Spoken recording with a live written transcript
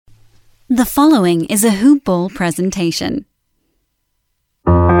The following is a Hoop Ball presentation.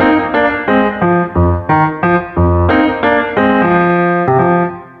 Hoop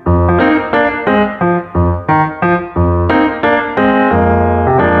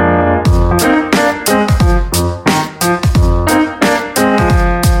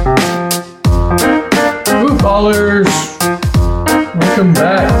Ballers! Welcome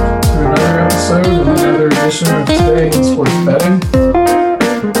back to another episode and another edition of Today in Sports Betting.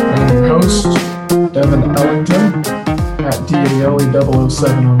 I'm your host, Devin Ellington, at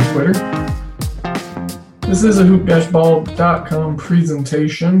DALE007 on Twitter. This is a hoop-ball.com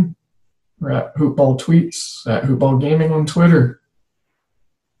presentation. We're at Hoopball Tweets, at Hoopball Gaming on Twitter.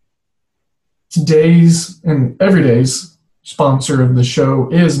 Today's and everyday's sponsor of the show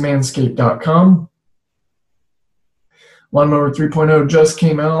is Manscaped.com. Lawnmower 3.0 just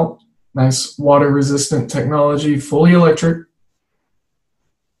came out. Nice water-resistant technology, fully electric.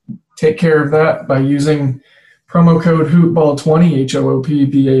 Take care of that by using promo code HOOPBALL20,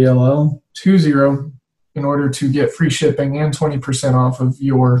 HOOPBALL20, in order to get free shipping and 20% off of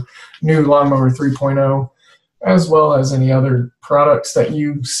your new Lawnmower 3.0, as well as any other products that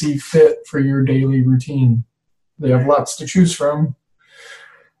you see fit for your daily routine. They have lots to choose from.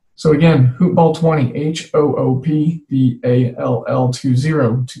 So again, HOOPBALL20,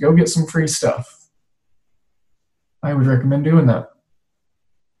 HOOPBALL20, to go get some free stuff. I would recommend doing that.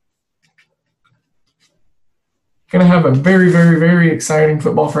 Going to have a very, very, very exciting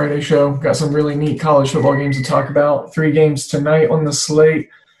Football Friday show. Got some really neat college football games to talk about. 3 games tonight on the slate.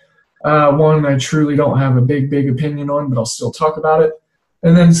 One I truly don't have a big opinion on, but I'll still talk about it.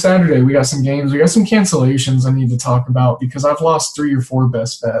 And then Saturday, we got some games. We got some cancellations I need to talk about because I've lost 3 or 4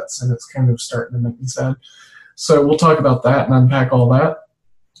 best bets, and it's kind of starting to make me sad. So we'll talk about that and unpack all that.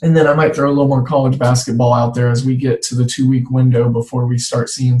 And then I might throw a little more college basketball out there as we get to the 2-week window before we start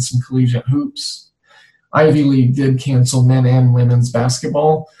seeing some collegiate hoops. Ivy League did cancel men and women's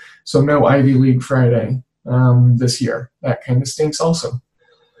basketball, so no Ivy League Friday this year. That kind of stinks also.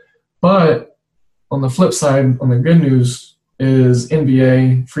 But on the flip side, on the good news, is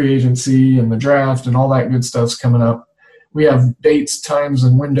NBA, free agency, and the draft, and all that good stuff's coming up. We have dates, times,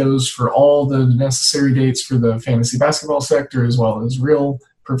 and windows for all the necessary dates for the fantasy basketball sector, as well as real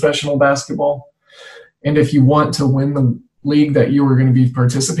professional basketball. And if you want to win the league that you are going to be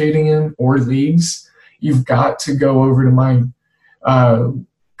participating in, or leagues, you've got to go over to my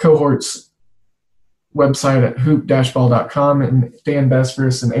cohort's website at hoop-ball.com, and Dan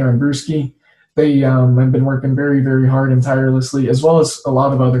Besveris and Aaron Bruschi. They have been working very, very hard and tirelessly, as well as a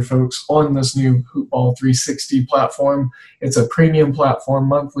lot of other folks on this new Hoopball 360 platform. It's a premium platform,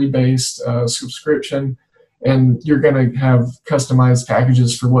 monthly based subscription, and you're going to have customized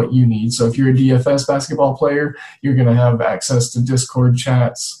packages for what you need. So if you're a DFS basketball player, you're going to have access to Discord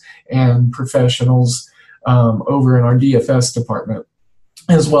chats and professionals over in our DFS department,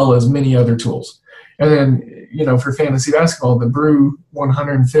 as well as many other tools. And then, for fantasy basketball, the Brew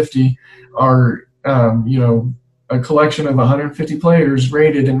 150 are, a collection of 150 players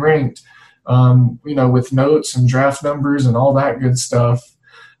rated and ranked, with notes and draft numbers and all that good stuff.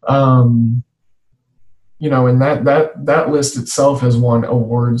 And that list itself has won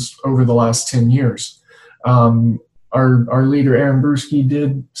awards over the last 10 years. Our leader, Aaron Bruschi,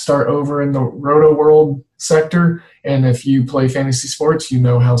 did start over in the Roto World sector, and if you play fantasy sports, you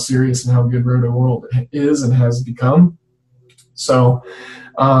know how serious and how good Roto World is and has become. So,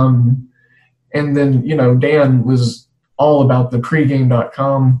 and then, Dan was all about the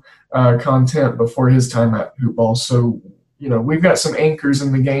pregame.com content before his time at Hoopball. So, we've got some anchors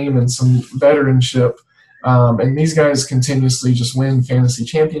in the game and some veteranship, and these guys continuously just win fantasy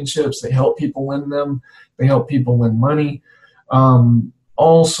championships. They help people win them. They help people win money.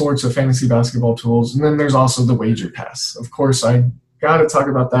 All sorts of fantasy basketball tools. And then there's also the Wager Pass. Of course, I got to talk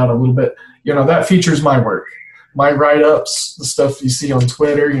about that a little bit. That features my work, my write-ups, the stuff you see on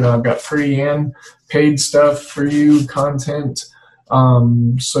Twitter. I've got free and paid stuff for you, content.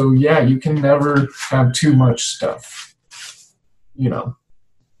 So, yeah, you can never have too much stuff,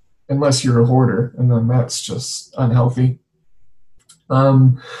 unless you're a hoarder, and then that's just unhealthy.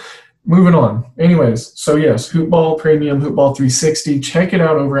 Moving on. Anyways, so yes, Hoopball Premium, Hoopball 360. Check it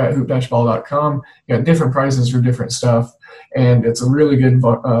out over at hoop-ball.com. You got different prices for different stuff, and it's a really good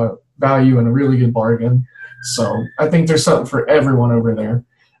value and a really good bargain. So I think there's something for everyone over there.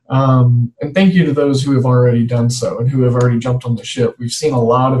 And thank you to those who have already done so and who have already jumped on the ship. We've seen a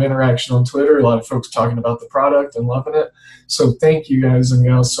lot of interaction on Twitter, a lot of folks talking about the product and loving it. So thank you guys and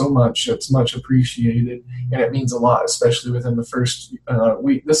gals so much. It's much appreciated, and it means a lot, especially within the first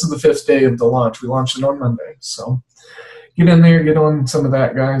week. This is the 5th day of the launch. We launched it on Monday. So get in there, get on some of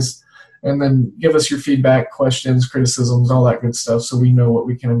that, guys. and then give us your feedback, questions, criticisms, all that good stuff so we know what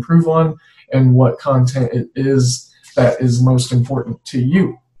we can improve on and what content it is that is most important to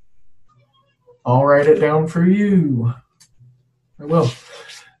you. I'll write it down for you. I will.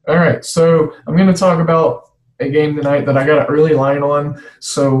 All right, so I'm going to talk about a game tonight that I got an early line on.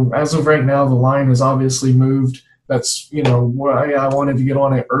 So as of right now, the line is obviously moved. That's, why I wanted to get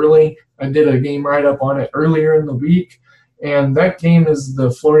on it early. I did a game write-up on it earlier in the week, and that game is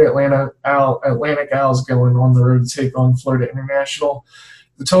the Florida Atlantic Owls going on the road to take on Florida International.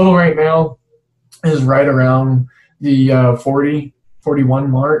 The total right now is right around the 41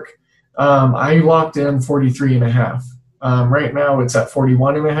 mark. I locked in 43.5. Right now it's at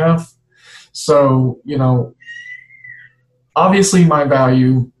 41.5. So, obviously my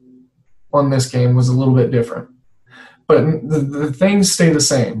value on this game was a little bit different. But the things stay the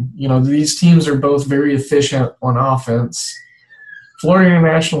same. These teams are both very efficient on offense. Florida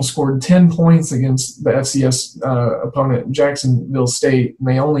International scored 10 points against the FCS opponent, Jacksonville State, and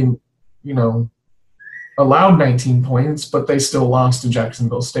they only, allowed 19 points, but they still lost to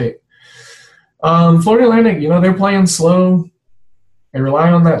Jacksonville State. Florida Atlantic, they're playing slow. They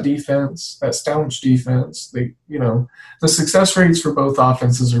rely on that defense, that staunch defense. The success rates for both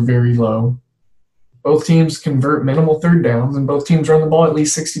offenses are very low. Both teams convert minimal third downs, and both teams run the ball at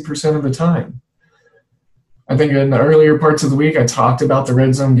least 60% of the time. I think in the earlier parts of the week, I talked about the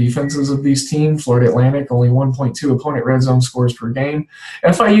red zone defenses of these teams. Florida Atlantic, only 1.2 opponent red zone scores per game.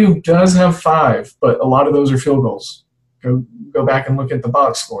 FIU does have 5, but a lot of those are field goals. Go back and look at the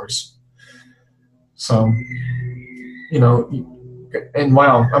box scores. So, and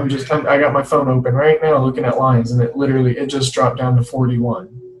wow, I got my phone open right now looking at lines, and it just dropped down to 41.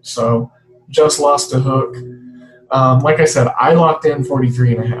 So just lost a hook. Like I said, I locked in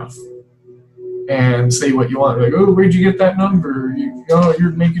 43.5. And say what you want. Like, oh, where'd you get that number?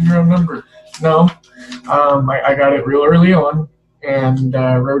 You're making your own number. No, I got it real early on and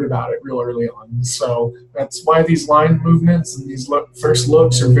wrote about it real early on. So that's why these line movements and these first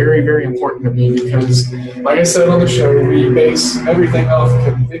looks are very, very important to me because, like I said on the show, we base everything off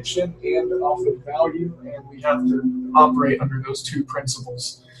conviction and off of value, and we have to operate under those two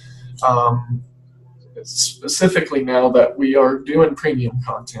principles. Specifically now that we are doing premium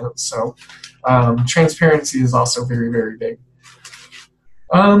content, so transparency is also very, very big.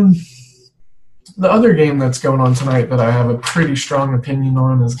 The other game that's going on tonight that I have a pretty strong opinion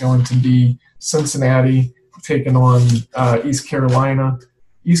on is going to be Cincinnati taking on East Carolina.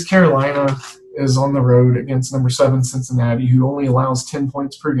 East Carolina is on the road against number 7 Cincinnati, who only allows 10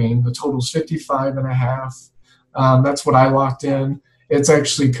 points per game. The total's 55.5. That's what I locked in. It's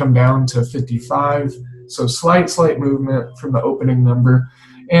actually come down to 55, so slight movement from the opening number.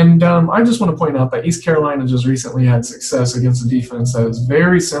 And I just want to point out that East Carolina just recently had success against a defense that is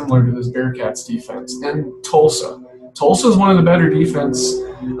very similar to this Bearcats defense in Tulsa. Tulsa is one of the better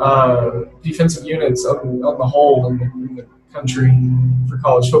defensive units on the whole in the country for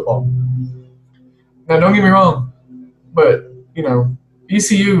college football. Now, don't get me wrong, but,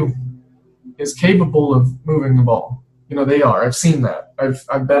 ECU is capable of moving the ball. They are. I've seen that.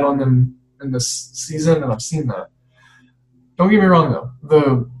 I've bet on them in this season, and I've seen that. Don't get me wrong, though.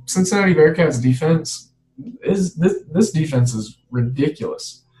 The Cincinnati Bearcats defense this defense is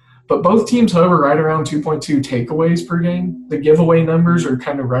ridiculous. But both teams hover right around 2.2 takeaways per game. The giveaway numbers are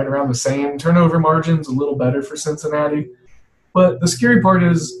kind of right around the same. Turnover margin's a little better for Cincinnati. But the scary part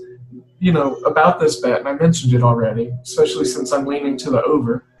is, about this bet, and I mentioned it already, especially since I'm leaning to the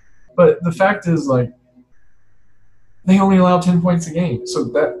over. But the fact is, they only allow 10 points a game. So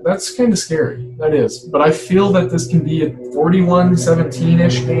that's kind of scary. That is. But I feel that this can be a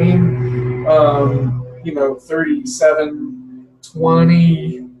 41-17-ish game,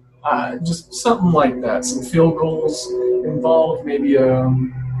 37-20, just something like that. Some field goals involved, maybe a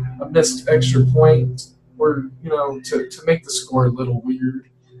missed extra point or, to make the score a little weird.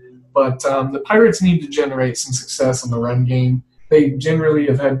 But the Pirates need to generate some success in the run game. They generally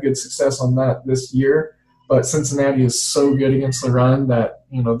have had good success on that this year. But Cincinnati is so good against the run that,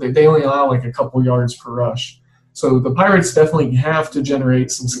 they only allow a couple yards per rush. So the Pirates definitely have to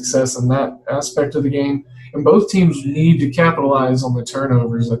generate some success in that aspect of the game. And both teams need to capitalize on the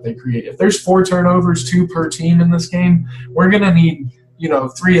turnovers that they create. If there's 4 turnovers, 2 per team in this game, we're going to need,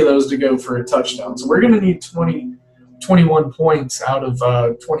 3 of those to go for a touchdown. So we're going to need 21 points out of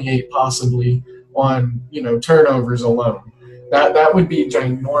 28 possibly on, turnovers alone. That would be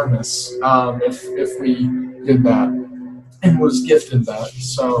ginormous if we did that and was gifted that.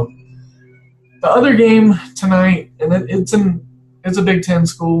 So the other game tonight, and it's a Big Ten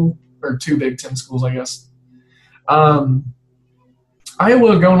school, or 2 Big Ten schools, I guess. I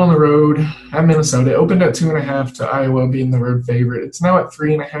Iowa going on the road at Minnesota. It opened at 2.5 to Iowa being the road favorite. It's now at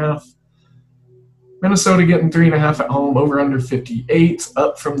 3.5. Minnesota getting 3.5 at home, over under 58,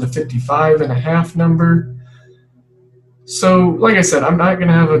 up from the 55.5 number. So, like I said, I'm not going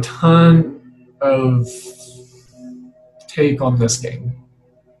to have a ton of take on this game.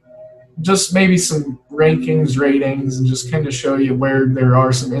 Just maybe some rankings, ratings, and just kind of show you where there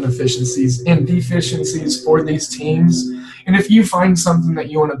are some inefficiencies and deficiencies for these teams. And if you find something that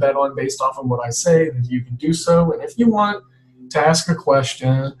you want to bet on based off of what I say, then you can do so. And if you want to ask a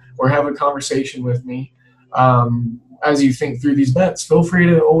question or have a conversation with me as you think through these bets, feel free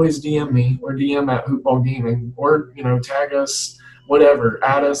to always DM me or DM at Hoopball Gaming, or tag us, whatever,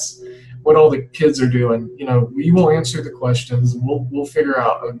 add us, what all the kids are doing. We will answer the questions, and we'll figure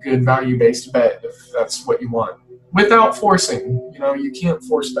out a good value-based bet if that's what you want, without forcing. You can't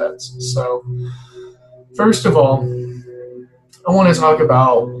force bets. So first of all, I want to talk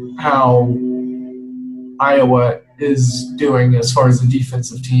about how Iowa is doing as far as the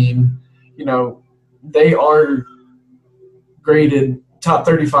defensive team. They are graded top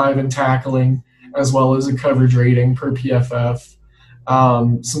 35 in tackling, as well as a coverage rating per PFF.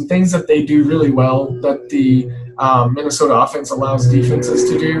 Some things that they do really well that the Minnesota offense allows defenses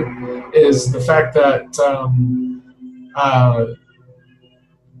to do is the fact that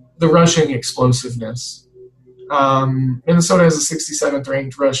the rushing explosiveness. Minnesota has a 67th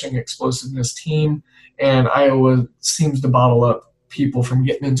ranked rushing explosiveness team, and Iowa seems to bottle up people from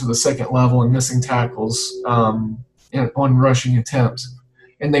getting into the second level and missing tackles on rushing attempts.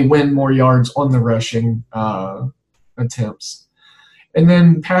 And they win more yards on the rushing attempts. And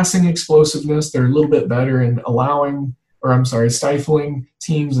then passing explosiveness, they're a little bit better in stifling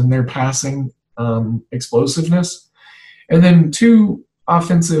teams in their passing explosiveness. And then two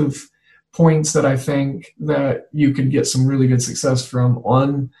offensive points that I think that you could get some really good success from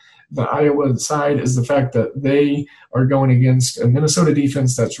on the Iowa side is the fact that they are going against a Minnesota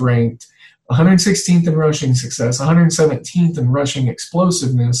defense that's ranked 116th in rushing success, 117th in rushing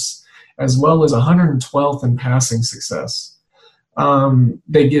explosiveness, as well as 112th in passing success.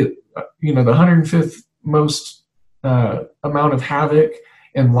 They get, the 105th most amount of havoc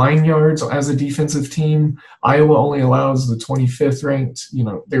and line yards as a defensive team. Iowa only allows the 25th ranked,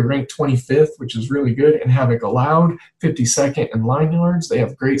 they're ranked 25th, which is really good, and havoc allowed, 52nd in line yards. They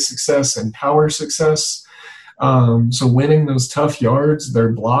have great success and power success. So winning those tough yards,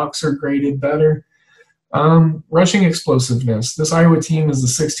 their blocks are graded better. Rushing explosiveness. This Iowa team is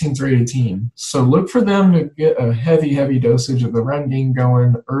the 16th rated team. So look for them to get a heavy dosage of the run game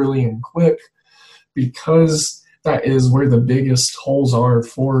going early and quick, because that is where the biggest holes are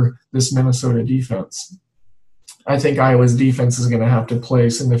for this Minnesota defense. I think Iowa's defense is going to have to play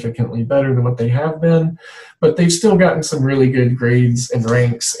significantly better than what they have been, but they've still gotten some really good grades and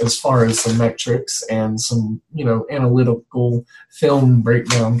ranks as far as some metrics and some, analytical film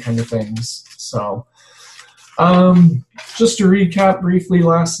breakdown kind of things. So just to recap briefly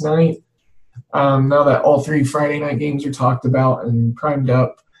last night, now that all three Friday night games are talked about and primed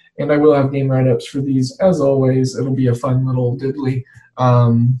up, and I will have game write-ups for these. As always, it'll be a fun little diddly.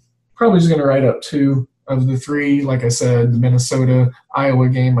 Probably just going to write up two of the three. Like I said, the Minnesota-Iowa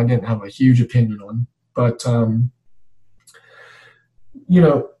game I didn't have a huge opinion on. But,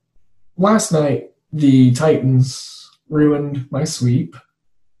 last night the Titans ruined my sweep.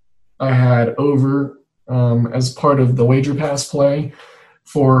 I had over as part of the wager pass play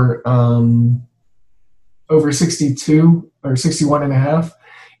for over 62 or 61.5.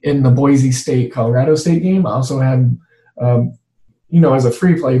 in the Boise State-Colorado State game. I also had, as a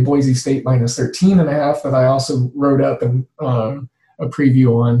free play, Boise State minus 13.5 that I also wrote up in a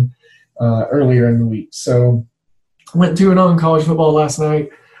preview on earlier in the week. So went 2-0 in college football last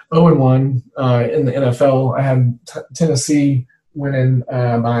night, 0-1 in the NFL. I had Tennessee winning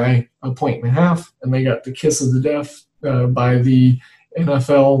by 1.5, and they got the kiss of the death by the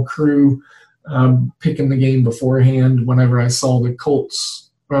NFL crew picking the game beforehand. Whenever I saw the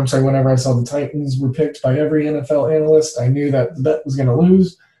Titans were picked by every NFL analyst, I knew that the bet was going to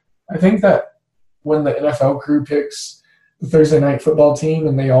lose. I think that when the NFL crew picks the Thursday night football team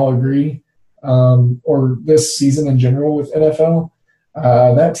and they all agree, or this season in general with NFL,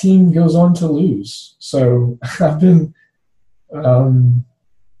 that team goes on to lose. So I've been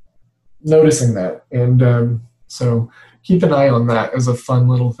noticing that. And so keep an eye on that as a fun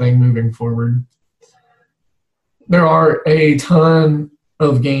little thing moving forward. There are a ton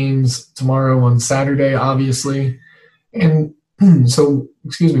of games tomorrow on Saturday, obviously. And so,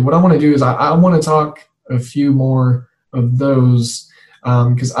 what I want to do is I want to talk a few more of those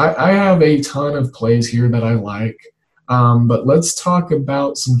because I have a ton of plays here that I like. But let's talk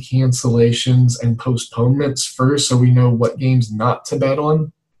about some cancellations and postponements first so we know what games not to bet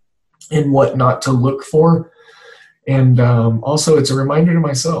on and what not to look for. And also, it's a reminder to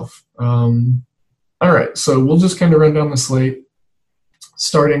myself. All right, so we'll just kind of run down the slate,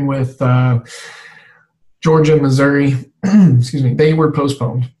 starting with Georgia, Missouri. Excuse me, they were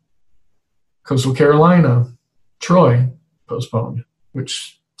postponed. Coastal Carolina, Troy, postponed,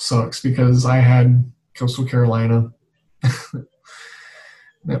 which sucks because I had Coastal Carolina.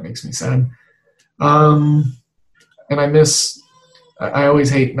 That makes me sad. And I always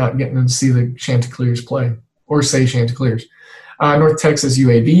hate not getting to see the Chanticleers play or say Chanticleers. North Texas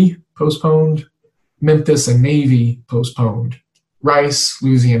UAB postponed. Memphis and Navy postponed. Rice,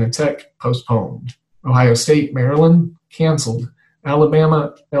 Louisiana Tech postponed. Ohio State, Maryland canceled.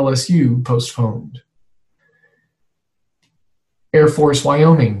 Alabama, LSU postponed. Air Force,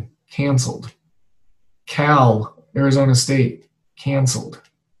 Wyoming canceled. Cal, Arizona State canceled.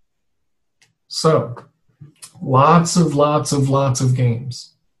 So lots of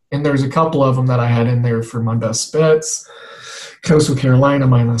games. And there's a couple of them that I had in there for my best bets. Coastal Carolina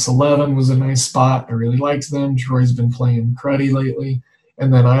 -11 was a nice spot. I really liked them. Troy's been playing cruddy lately.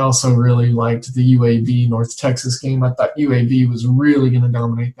 And then I also really liked the UAB North Texas game. I thought UAB was really going to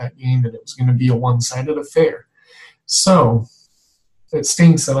dominate that game and it was going to be a one-sided affair. So it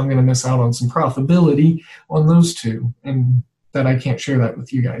stinks that I'm going to miss out on some profitability on those two and that I can't share that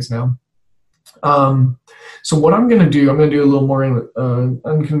with you guys now. So what I'm going to do a little more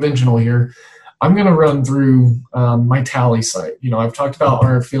unconventional here. I'm going to run through my tally site. I've talked about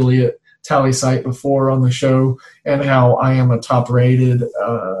our affiliate tally site before on the show and how I am a top-rated,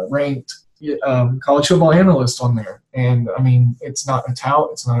 ranked college football analyst on there. And, I mean, it's not a tout,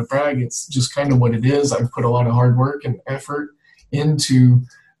 it's not a brag, it's just kind of what it is. I've put a lot of hard work and effort into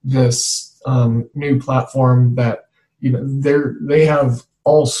this new platform that, they have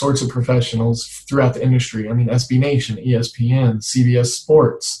all sorts of professionals throughout the industry. I mean, SB Nation, ESPN, CBS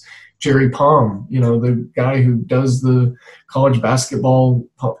Sports, Jerry Palm, the guy who does the college basketball,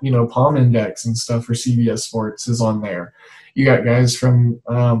 Palm Index and stuff for CBS Sports is on there. You got guys from,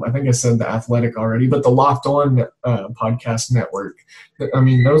 I think I said The Athletic already, but the Locked On podcast network. I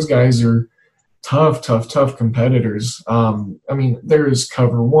mean, those guys are tough competitors. I mean, there's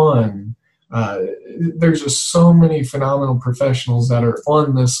Cover One. There's just so many phenomenal professionals that are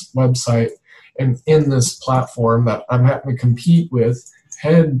on this website and in this platform that I'm having to compete with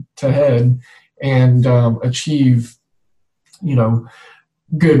head to head and achieve,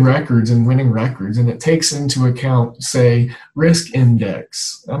 good records and winning records. And it takes into account, say, risk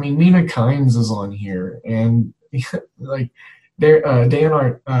index. I mean, Nina Kynes is on here and like Dan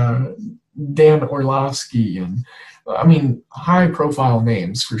Orlovsky and I mean, high profile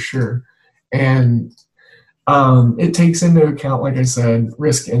names for sure. And it takes into account, like I said,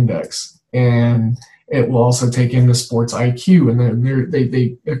 risk index, and it will also take into sports IQ, and then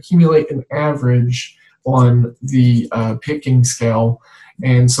they accumulate an average on the picking scale,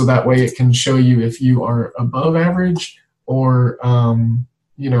 and so that way it can show you if you are above average or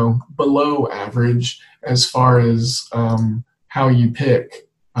below average as far as how you pick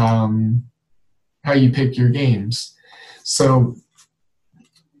your games. So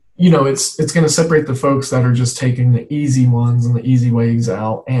it's going to separate the folks that are just taking the easy ones and the easy ways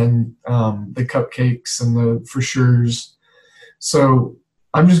out and the cupcakes and the for sures. So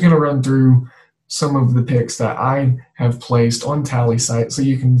I'm just going to run through some of the picks that I have placed on Tally site so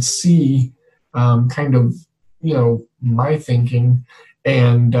you can see kind of, my thinking.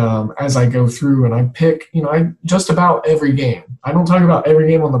 And as I go through and I pick, just about every game. I don't talk about every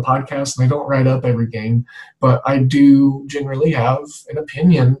game on the podcast and I don't write up every game, but I do generally have an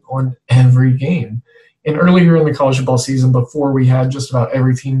opinion on every game. And earlier in the college football season, before we had just about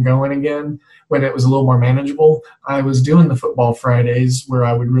every team going again, when it was a little more manageable, I was doing the Football Fridays where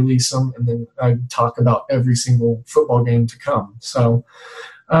I would release them and then I'd talk about every single football game to come. So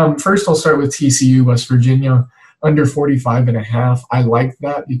first I'll start with TCU, West Virginia. Under 45.5. I like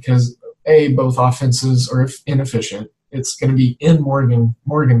that because both offenses are inefficient. It's going to be in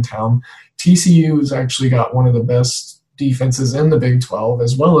Morgantown. TCU has actually got one of the best defenses in the Big 12,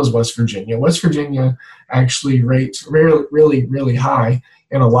 as well as West Virginia. West Virginia actually rates really, really, really high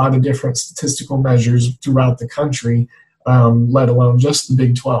in a lot of different statistical measures throughout the country, let alone just the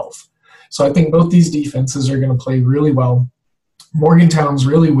Big 12. So I think both these defenses are going to play really well. Morgantown's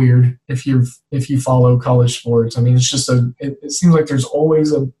really weird if you follow college sports. I mean, it's just it seems like there's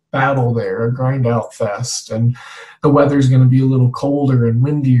always a battle there, a grind out fest, and the weather's going to be a little colder and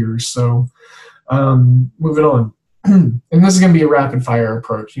windier. So moving on. and this is going to be a rapid fire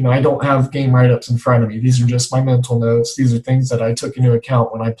approach. I don't have game write-ups in front of me. These are just my mental notes. These are things that I took into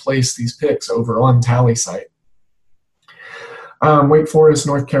account when I placed these picks over on TallySite. Wake Forest,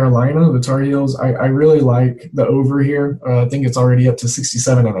 North Carolina, the Tar Heels. I really like the over here. I think it's already up to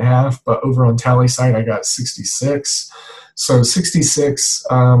 67.5, but over on TallySite, I got 66. So 66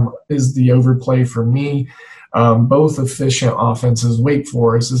 is the overplay for me. Both efficient offenses. Wake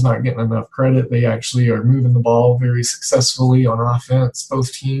Forest is not getting enough credit. They actually are moving the ball very successfully on offense.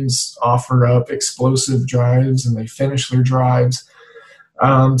 Both teams offer up explosive drives, and they finish their drives.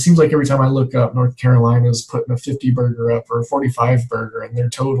 Seems like every time I look up, North Carolina is putting a 50 burger up or a 45 burger, and their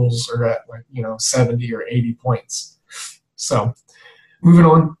totals are at 70 or 80 points. So moving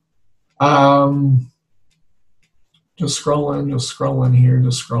on. Just scrolling here.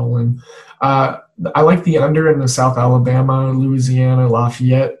 I like the under in the South Alabama, Louisiana,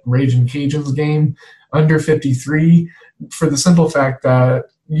 Lafayette Raging Cajuns game, under 53, for the simple fact that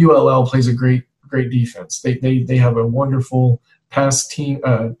ULL plays a great defense. They have a wonderful pass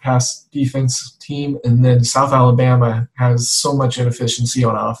defense team, and then South Alabama has so much inefficiency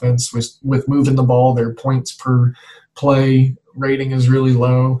on offense with moving the ball. Their points per play rating is really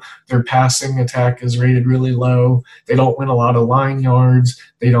low. Their passing attack is rated really low. They don't win a lot of line yards.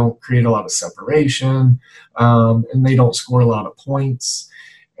 They don't create a lot of separation, and they don't score a lot of points.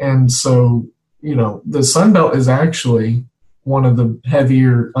 And so, the Sun Belt is actually one of the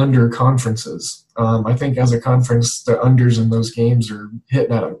heavier under conferences. I think as a conference, the unders in those games are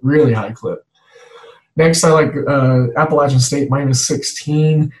hitting at a really high clip. Next, I like Appalachian State minus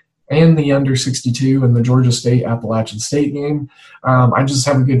 16 and the under 62 in the Georgia State-Appalachian State game. I just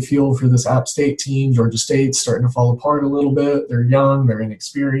have a good feel for this App State team. Georgia State's starting to fall apart a little bit. They're young. They're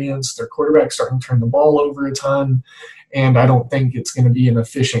inexperienced. Their quarterback's starting to turn the ball over a ton, and I don't think it's going to be an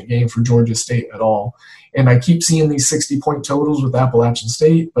efficient game for Georgia State at all. And I keep seeing these 60-point totals with Appalachian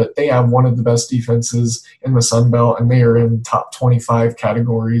State, but they have one of the best defenses in the Sun Belt, and they are in top 25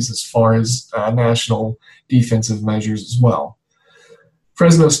 categories as far as national defensive measures as well.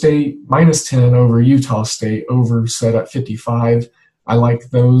 Fresno State minus 10 over Utah State, over set at 55. I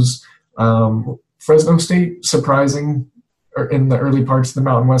like those. Fresno State, surprising in the early parts of the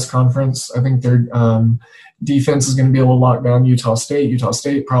Mountain West Conference. I think their defense is going to be able to lock down Utah State. Utah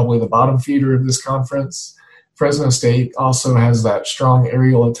State, probably the bottom feeder of this conference. Fresno State also has that strong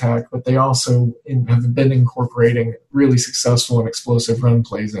aerial attack, but they also have been incorporating really successful and explosive run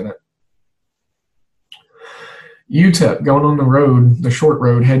plays in it. UTEP going on the road, the short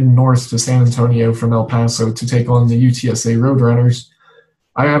road, heading north to San Antonio from El Paso to take on the UTSA Roadrunners.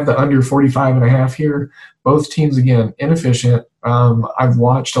 I have the under 45.5 here. Both teams, again, inefficient. I've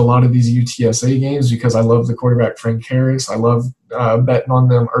watched a lot of these UTSA games because I love the quarterback Frank Harris. I love betting on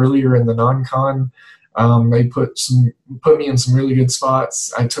them earlier in the non-con. They put me in some really good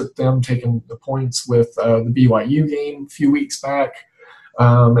spots. I took them taking the points with the BYU game a few weeks back,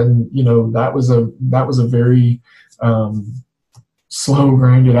 and that was a very slow,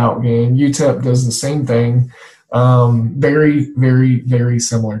 grinded out game. UTEP does the same thing. Very, very, very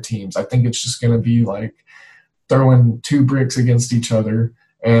similar teams. I think it's just going to be like throwing two bricks against each other,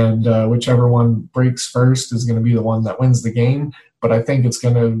 and whichever one breaks first is going to be the one that wins the game. But I think it's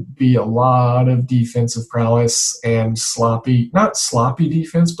going to be a lot of defensive prowess and not sloppy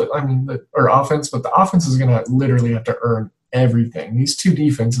defense, but or offense, but the offense is going to literally have to earn everything. These two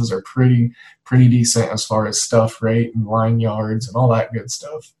defenses are pretty decent as far as stuff rate and line yards and all that good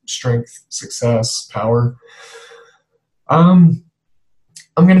stuff. Strength, success, power.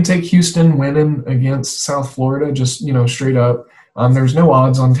 I'm going to take Houston winning against South Florida, just, straight up. There's no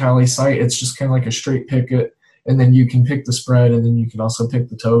odds on TallySite. It's just kind of like a straight pick it, and then you can pick the spread, and then you can also pick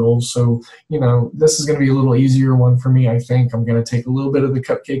the totals. So, this is going to be a little easier one for me, I think. I'm going to take a little bit of the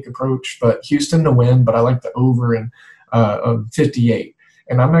cupcake approach, but Houston to win, but I like the over in of 58.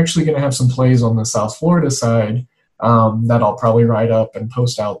 And I'm actually going to have some plays on the South Florida side that I'll probably write up and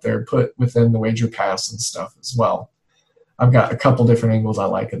post out there, put within the wager pass and stuff as well. I've got a couple different angles I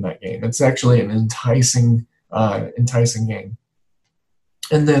like in that game. It's actually an enticing game.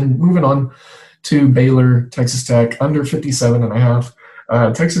 And then moving on to Baylor, Texas Tech, under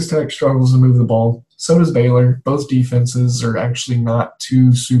 57.5. Texas Tech struggles to move the ball. So does Baylor. Both defenses are actually not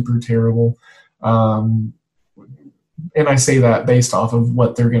too super terrible. And I say that based off of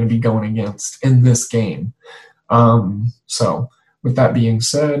what they're going to be going against in this game. So with that being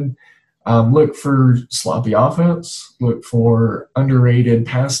said, look for sloppy offense. Look for underrated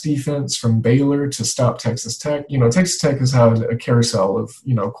pass defense from Baylor to stop Texas Tech. Texas Tech has had a carousel of,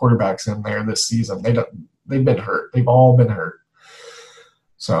 quarterbacks in there this season. They've been hurt. They've all been hurt.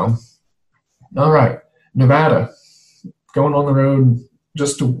 So, all right. Nevada. going on the road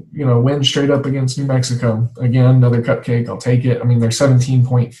just to, win straight up against New Mexico. Again, another cupcake. I'll take it. I mean, they're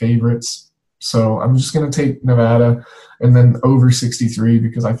 17-point favorites. So I'm just going to take Nevada and then over 63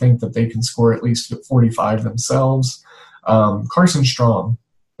 because I think that they can score at least 45 themselves. Carson Strong.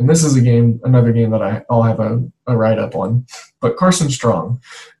 And this is another game that I'll have a write-up on. But Carson Strong,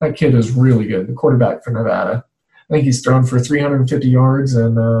 that kid is really good, the quarterback for Nevada. I think he's thrown for 350 yards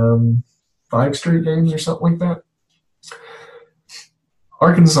in 5 straight games or something like that.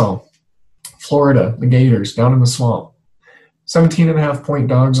 Arkansas, Florida, the Gators, down in the swamp. 17.5-point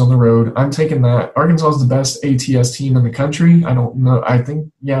dogs on the road. I'm taking that. Arkansas is the best ATS team in the country. I don't know. I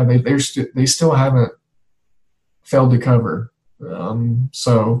think, they still haven't failed to cover.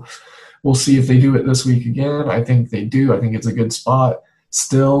 So we'll see if they do it this week again. I think they do. I think it's a good spot.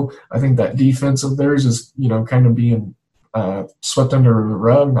 Still, I think that defense of theirs is, kind of being swept under the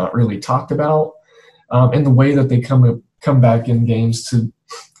rug, not really talked about. And the way that they come back in games to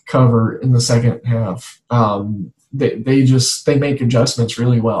cover in the second half, they make adjustments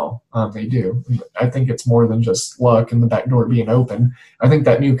really well. They do. I think it's more than just luck and the back door being open. I think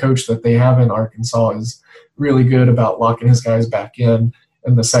that new coach that they have in Arkansas is really good about locking his guys back in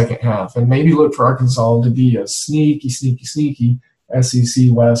the second half. And maybe look for Arkansas to be a sneaky SEC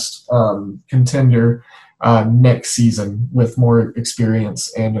West contender next season with more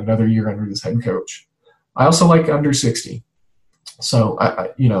experience and another year under this head coach. I also like under 60. So,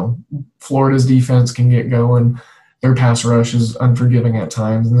 Florida's defense can get going. Their pass rush is unforgiving at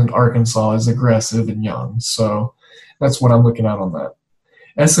times, and then Arkansas is aggressive and young. So that's what I'm looking at on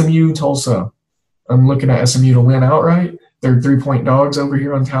that. SMU, Tulsa. I'm looking at SMU to win outright. They're 3-point dogs over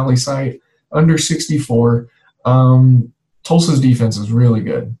here on Tally site. Under 64. Tulsa's defense is really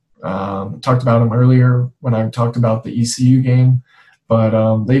good. Talked about them earlier when I talked about the ECU game.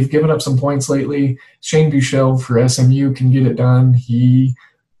 But they've given up some points lately. Shane Buechele for SMU can get it done. He,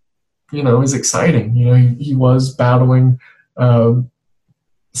 is exciting. He was battling Sam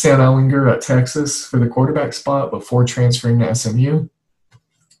Ehlinger at Texas for the quarterback spot before transferring to SMU.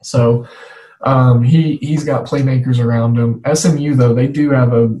 So he's got playmakers around him. SMU, though, they do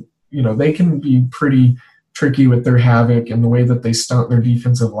have they can be pretty tricky with their havoc and the way that they stunt their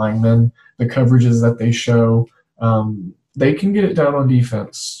defensive linemen, the coverages that they show. They can get it down on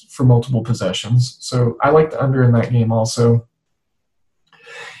defense for multiple possessions. So I like the under in that game also.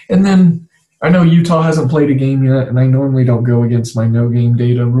 And then I know Utah hasn't played a game yet, and I normally don't go against my no-game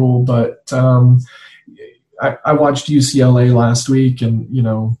data rule, but I watched UCLA last week and,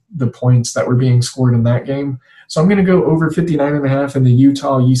 the points that were being scored in that game. So I'm going to go over 59.5 in the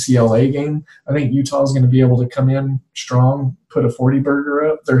Utah-UCLA game. I think Utah is going to be able to come in strong, put a 40-burger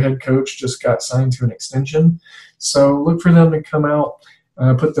up. Their head coach just got signed to an extension. So look for them to come out,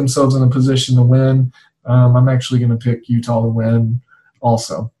 put themselves in a position to win. I'm actually going to pick Utah to win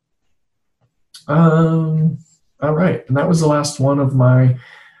also. All right, and that was the last one of my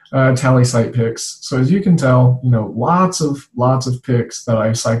Tally site picks. So as you can tell, lots of picks that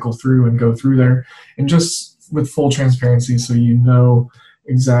I cycle through and go through there, and just with full transparency, so you know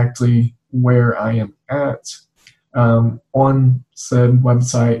exactly where I am at on said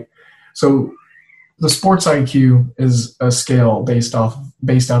website. So the Sports IQ is a scale based out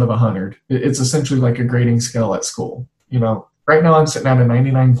of 100. It's essentially like a grading scale at school. Right now I'm sitting at a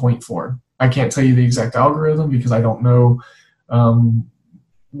 99.4. I can't tell you the exact algorithm because I don't know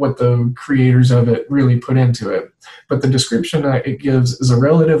what the creators of it really put into it. But the description that it gives is a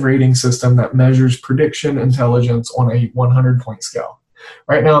relative rating system that measures prediction intelligence on a 100-point scale.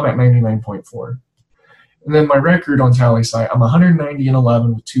 Right now I'm at 99.4. And then my record on Tally site, I'm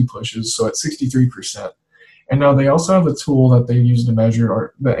 190-11 with 2 pushes, so at 63%. And now they also have a tool that they use to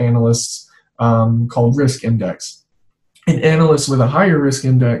measure the analysts called Risk Index. And analysts with a higher risk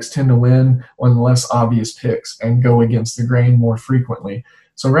index tend to win on less obvious picks and go against the grain more frequently.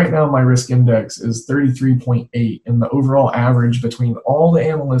 So right now my risk index is 33.8, and the overall average between all the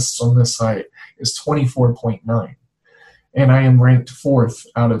analysts on this site is 24.9. And I am ranked 4th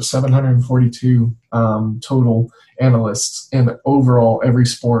out of 742 total analysts in overall every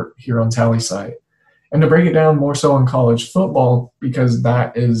sport here on Tally site. And to break it down more so on college football, because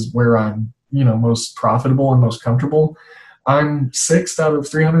that is where I'm most profitable and most comfortable, I'm 6th out of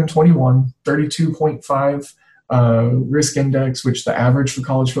 321, 32.5 risk index, which the average for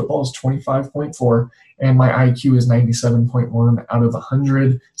college football is 25.4, and my IQ is 97.1 out of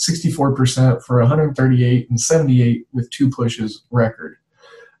 100, 64% for 138 and 78 with 2 pushes record.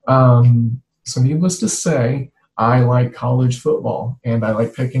 So needless to say, I like college football, and I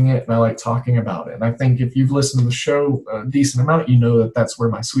like picking it, and I like talking about it. And I think if you've listened to the show a decent amount, you know that that's where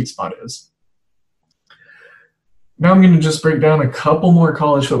my sweet spot is. Now I'm going to just break down a couple more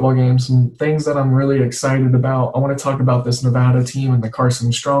college football games, some things that I'm really excited about. I want to talk about this Nevada team and the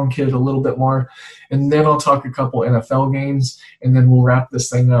Carson Strong kid a little bit more, and then I'll talk a couple NFL games, and then we'll wrap this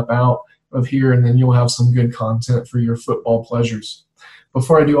thing up out of here, and then you'll have some good content for your football pleasures.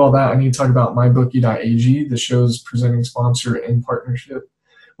 Before I do all that, I need to talk about mybookie.ag, the show's presenting sponsor in partnership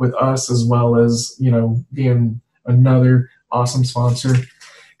with us, as well as, being another awesome sponsor.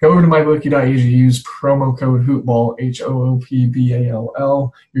 Go over to mybookie.ag, use promo code HOOPBALL,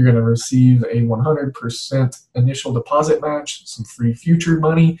 HOOPBALL. You're going to receive a 100% initial deposit match, some free future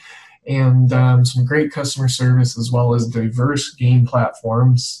money, and some great customer service, as well as diverse game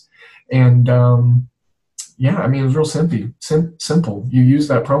platforms. And it's real simple. You use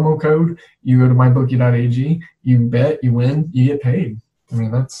that promo code, you go to mybookie.ag, you bet, you win, you get paid.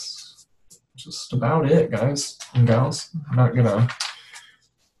 That's just about it, guys and gals. I'm not going to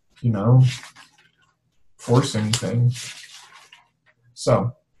force anything.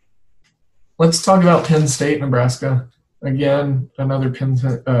 So let's talk about Penn State, Nebraska. Again, another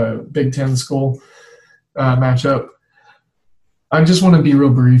Big Ten school matchup. I just want to be real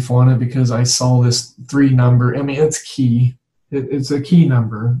brief on it because I saw this 3 number. It's key. It's a key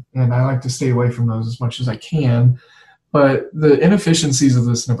number, and I like to stay away from those as much as I can. But the inefficiencies of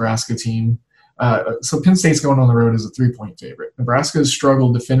this Nebraska team, so Penn State's going on the road as a 3-point favorite. Nebraska has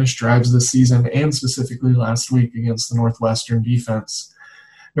struggled to finish drives this season and specifically last week against the Northwestern defense.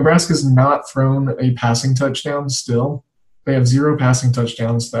 Nebraska's not thrown a passing touchdown still. They have 0 passing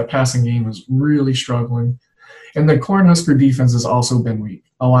touchdowns. That passing game is really struggling. And the Cornhusker defense has also been weak,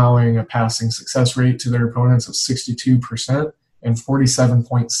 allowing a passing success rate to their opponents of 62% and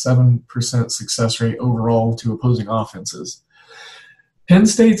 47.7% success rate overall to opposing offenses. Penn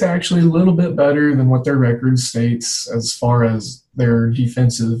State's actually a little bit better than what their record states as far as their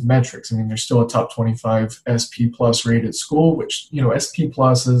defensive metrics. They're still a top 25 SP plus rated school, which, SP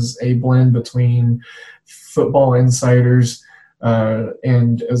plus is a blend between Football Insiders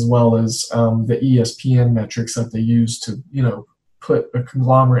and as well as the ESPN metrics that they use to, put a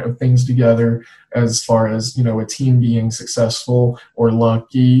conglomerate of things together as far as, a team being successful or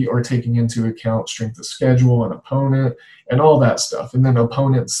lucky or taking into account strength of schedule and opponent and all that stuff. And then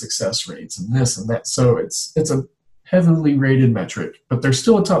opponent success rates and this and that. So it's a heavily rated metric, but they're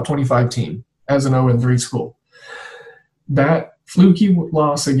still a top 25 team as an 0-3 school. That fluky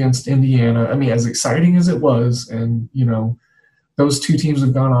loss against Indiana, as exciting as it was, and, those 2 teams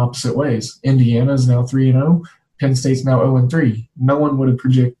have gone opposite ways. Indiana is now 3-0. Penn State's now 0-3. No one would have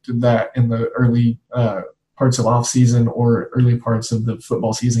predicted that in the early parts of off-season or early parts of the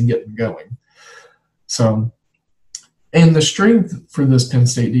football season getting going. So, and the strength for this Penn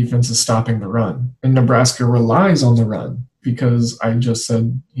State defense is stopping the run. And Nebraska relies on the run because I just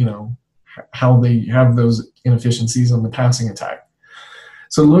said, how they have those inefficiencies on the passing attack.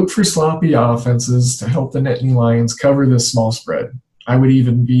 So look for sloppy offenses to help the Nittany Lions cover this small spread. I would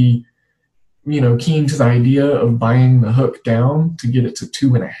even be keen to the idea of buying the hook down to get it to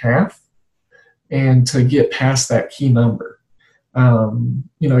 2.5 and to get past that key number.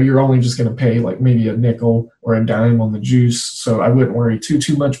 You're only just going to pay like maybe a nickel or a dime on the juice. So I wouldn't worry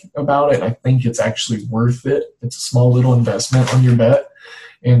too much about it. I think it's actually worth it. It's a small little investment on your bet,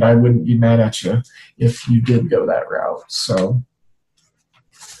 and I wouldn't be mad at you if you did go that route. So,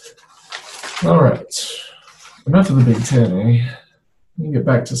 all right. Enough of the Big Ten, eh? Let me get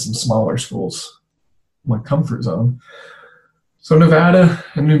back to some smaller schools, my comfort zone. So Nevada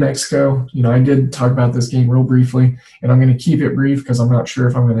and New Mexico, I did talk about this game real briefly, and I'm going to keep it brief because I'm not sure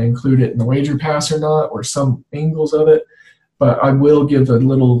if I'm going to include it in the wager pass or not, or some angles of it, but I will give a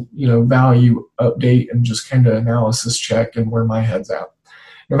little, value update and just kind of analysis check and where my head's at.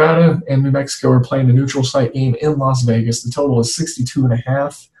 Nevada and New Mexico are playing a neutral site game in Las Vegas. The total is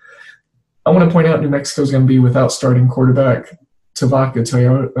 62.5. I want to point out New Mexico is going to be without starting quarterback Tavaka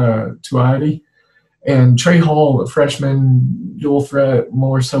Tuiati, and Trey Hall, a freshman, dual threat,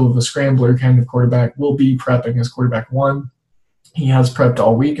 more so of a scrambler kind of quarterback, will be prepping as quarterback 1. He has prepped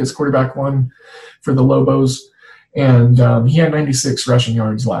all week as quarterback 1 for the Lobos, and he had 96 rushing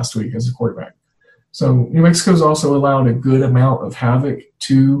yards last week as a quarterback. So New Mexico's also allowed a good amount of havoc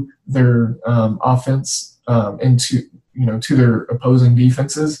to their offense and to their opposing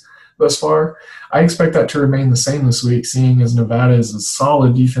defenses thus far. I expect that to remain the same this week, seeing as Nevada is a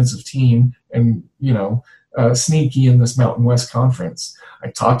solid defensive team and, sneaky in this Mountain West Conference. I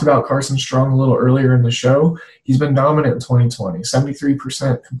talked about Carson Strong a little earlier in the show. He's been dominant in 2020,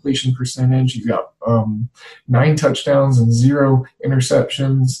 73% completion percentage. He's got 9 touchdowns and 0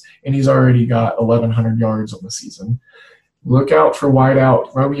 interceptions, and he's already got 1,100 yards on the season. Look out for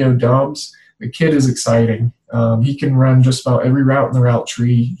wideout Romeo Dobbs. The kid is exciting. He can run just about every route in the route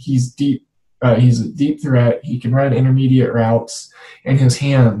tree. He's deep. He's a deep threat. He can run intermediate routes, and his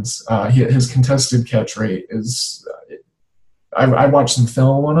hands, his contested catch rate is. I watched some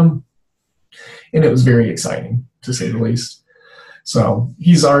film on him, and it was very exciting, to say the least. So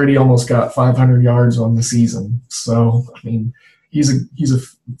he's already almost got 500 yards on the season. So I mean, he's a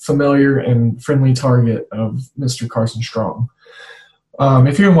familiar and friendly target of Mr. Carson Strong.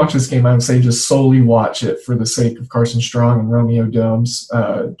 If you're going to watch this game, I would say just solely watch it for the sake of Carson Strong and Romeo Doubs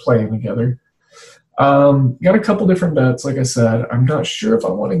playing together. Got a couple different bets, like I said. I'm not sure if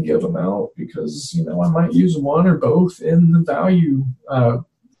I want to give them out because, I might use one or both in the value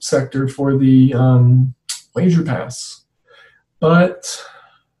sector for the wager pass. But,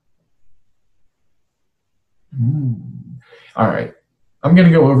 all right. I'm going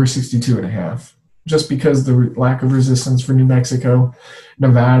to go over 62.5 just because the lack of resistance for New Mexico.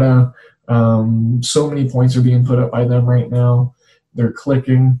 Nevada, so many points are being put up by them right now. They're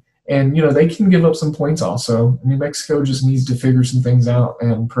clicking. And, they can give up some points also. New Mexico just needs to figure some things out,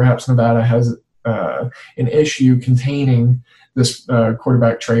 and perhaps Nevada has an issue containing this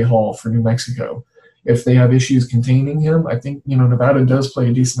quarterback, Trey Hall, for New Mexico. If they have issues containing him, I think, Nevada does play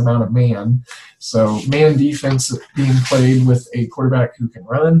a decent amount of man. So man defense being played with a quarterback who can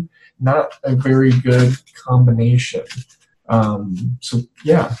run, not a very good combination. Over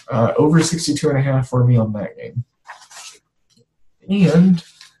 62.5 for me on that game. And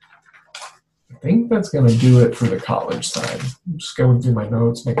I think that's going to do it for the college side. I'm just going through my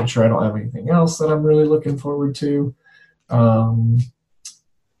notes, making sure I don't have anything else that I'm really looking forward to.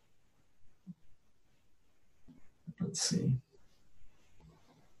 Let's see.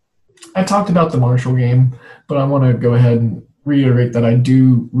 I talked about the Marshall game, but I want to go ahead and reiterate that I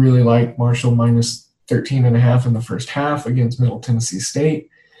do really like Marshall minus 13.5 in the first half against Middle Tennessee State.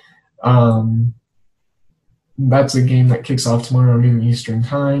 That's a game that kicks off tomorrow noon Eastern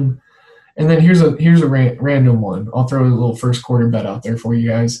time. And then here's a random one. I'll throw a little first quarter bet out there for you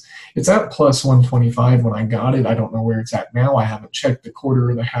guys. It's at plus 125 when I got it. I don't know where it's at now. I haven't checked the quarter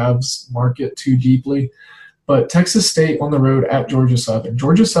or the halves market too deeply. But Texas State on the road at Georgia Southern.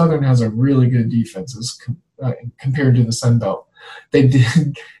 Georgia Southern has a really good defense compared to the Sun Belt. They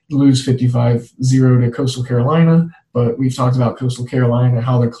did lose 55-0 to Coastal Carolina, but we've talked about Coastal Carolina,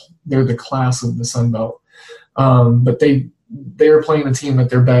 how they're the class of the Sun Belt. But they're playing a team that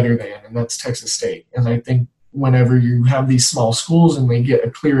they're better than, and that's Texas State. And I think whenever you have these small schools and they get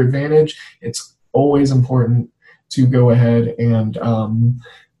a clear advantage, it's always important to go ahead and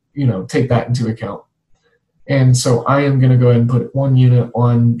take that into account. And so I am going to go ahead and put 1 unit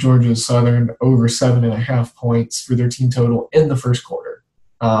on Georgia Southern over 7.5 points for their team total in the first quarter.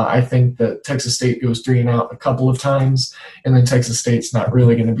 I think that Texas State goes 3 and out a couple of times, and then Texas State's not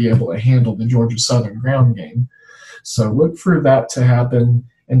really going to be able to handle the Georgia Southern ground game. So look for that to happen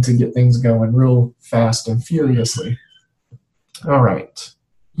and to get things going real fast and furiously. All right.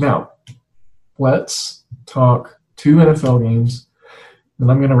 Now, let's talk 2 NFL games.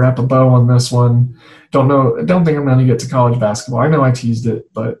 And I'm going to wrap a bow on this one. Don't think I'm going to get to college basketball. I know I teased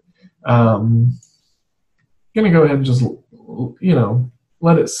it, but I'm going to go ahead and just,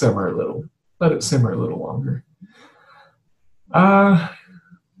 let it simmer a little. Let it simmer a little longer. Man,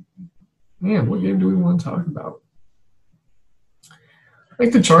 what game do we want to talk about? I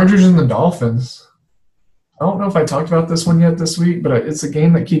think the Chargers and the Dolphins. I don't know if I talked about this one yet this week, but it's a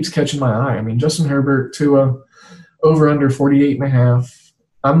game that keeps catching my eye. I mean, Justin Herbert, Tua, over under 48.5.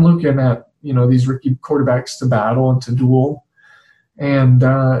 I'm looking at, these rookie quarterbacks to battle and to duel. And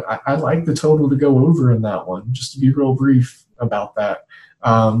I like the total to go over in that one, just to be real brief about that.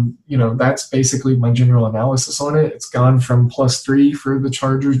 That's basically my general analysis on it. It's gone from +3 for the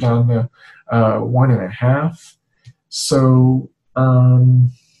Chargers down to 1.5. So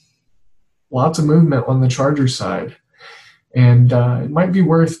lots of movement on the Chargers side. And it might be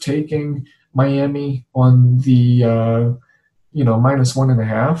worth taking Miami on the,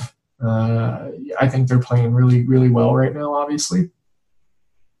 -1.5. I think they're playing really, really well right now, obviously.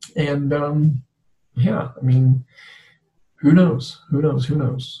 And, who knows?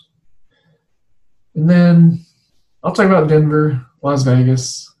 And then I'll talk about Denver, Las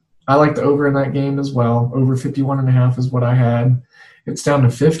Vegas. I like the over in that game as well. Over 51.5 is what I had. It's down to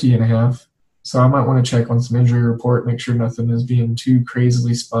 50.5. So I might want to check on some injury report, make sure nothing is being too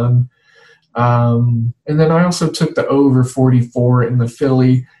crazily spun. And then I also took the over 44 in the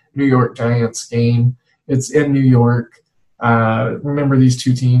Philly-New York Giants game. It's in New York. Remember, these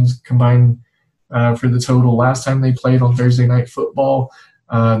two teams combined for the total. Last time they played on Thursday Night Football,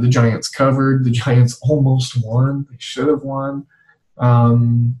 the Giants covered. The Giants almost won. They should have won.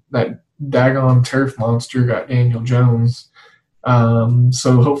 That daggone turf monster got Daniel Jones.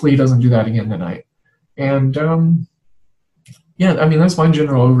 So hopefully he doesn't do that again tonight. And yeah, I mean, that's my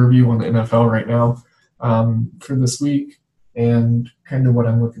general overview on the NFL right now for this week and kind of what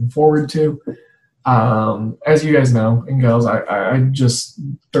I'm looking forward to. As you guys know, and gals, I just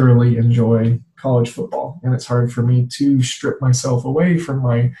thoroughly enjoy college football, and it's hard for me to strip myself away from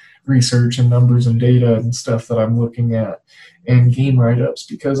my research and numbers and data and stuff that I'm looking at and game write-ups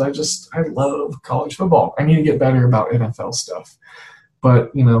because I love college football. I need to get better about NFL stuff.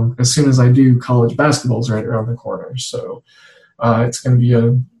 But, you know, as soon as I do, college basketball's right around the corner. So it's going to be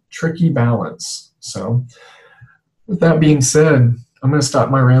a tricky balance. So with that being said, I'm going to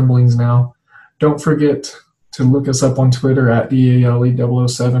stop my ramblings now. Don't forget to look us up on Twitter at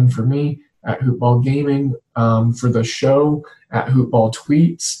DALE007 for me, at Hoopball Gaming for the show, at Hoopball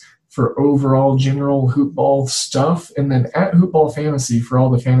Tweets for overall general Hoopball stuff, and then at Hoopball Fantasy for all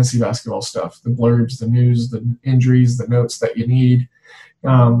the fantasy basketball stuff, the blurbs, the news, the injuries, the notes that you need.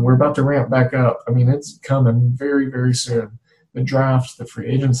 We're about to ramp back up. I mean, it's coming very, very soon. The draft, the free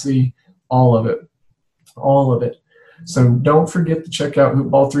agency, all of it. So don't forget to check out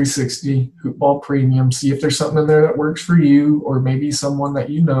Hoopball 360, Hoopball Premium. See if there's something in there that works for you or maybe someone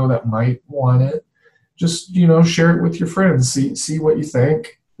that you know that might want it. Just, you know, share it with your friends. See what you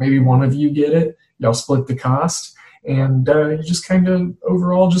think. Maybe one of you get it. Y'all split the cost. And you just kind of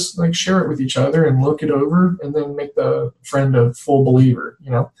overall just like share it with each other and look it over and then make the friend a full believer, you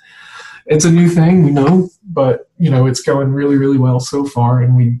know. It's a new thing, we know, but, you know, it's going really, really well so far,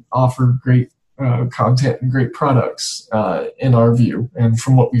 and we offer great content and great products in our view and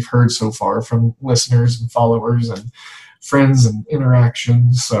from what we've heard so far from listeners and followers and friends and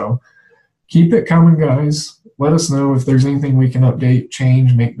interactions. So keep it coming, guys. Let us know if there's anything we can update,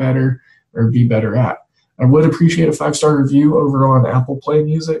 change, make better, or be better at. I would appreciate a 5-star review over on Apple Play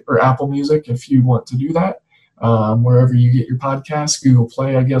Music or Apple Music if you want to do that. Wherever you get your podcasts, Google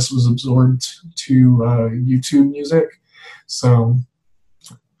Play, I guess, was absorbed to YouTube Music. So,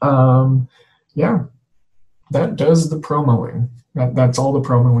 yeah, that does the promoing. That's all the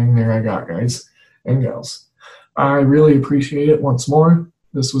promoing there I got, guys and gals. I really appreciate it once more.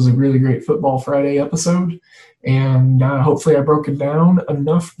 This was a really great Football Friday episode, and hopefully I broke it down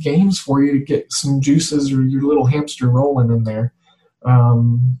enough games for you to get some juices or your little hamster rolling in there.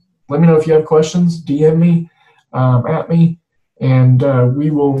 Let me know if you have questions. DM me, at me, and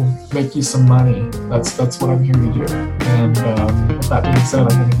we will make you some money. That's what I'm here to do. And with that being said,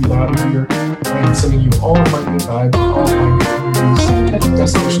 I'm going to get out of here. I am sending you all of my good vibes, all of my good news,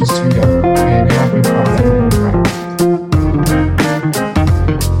 best wishes to you, and happy profitable Friday.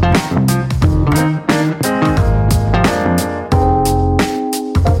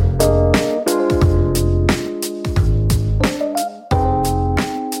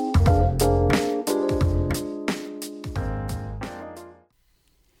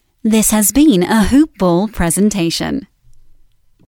 This has been a Hoop Ball presentation.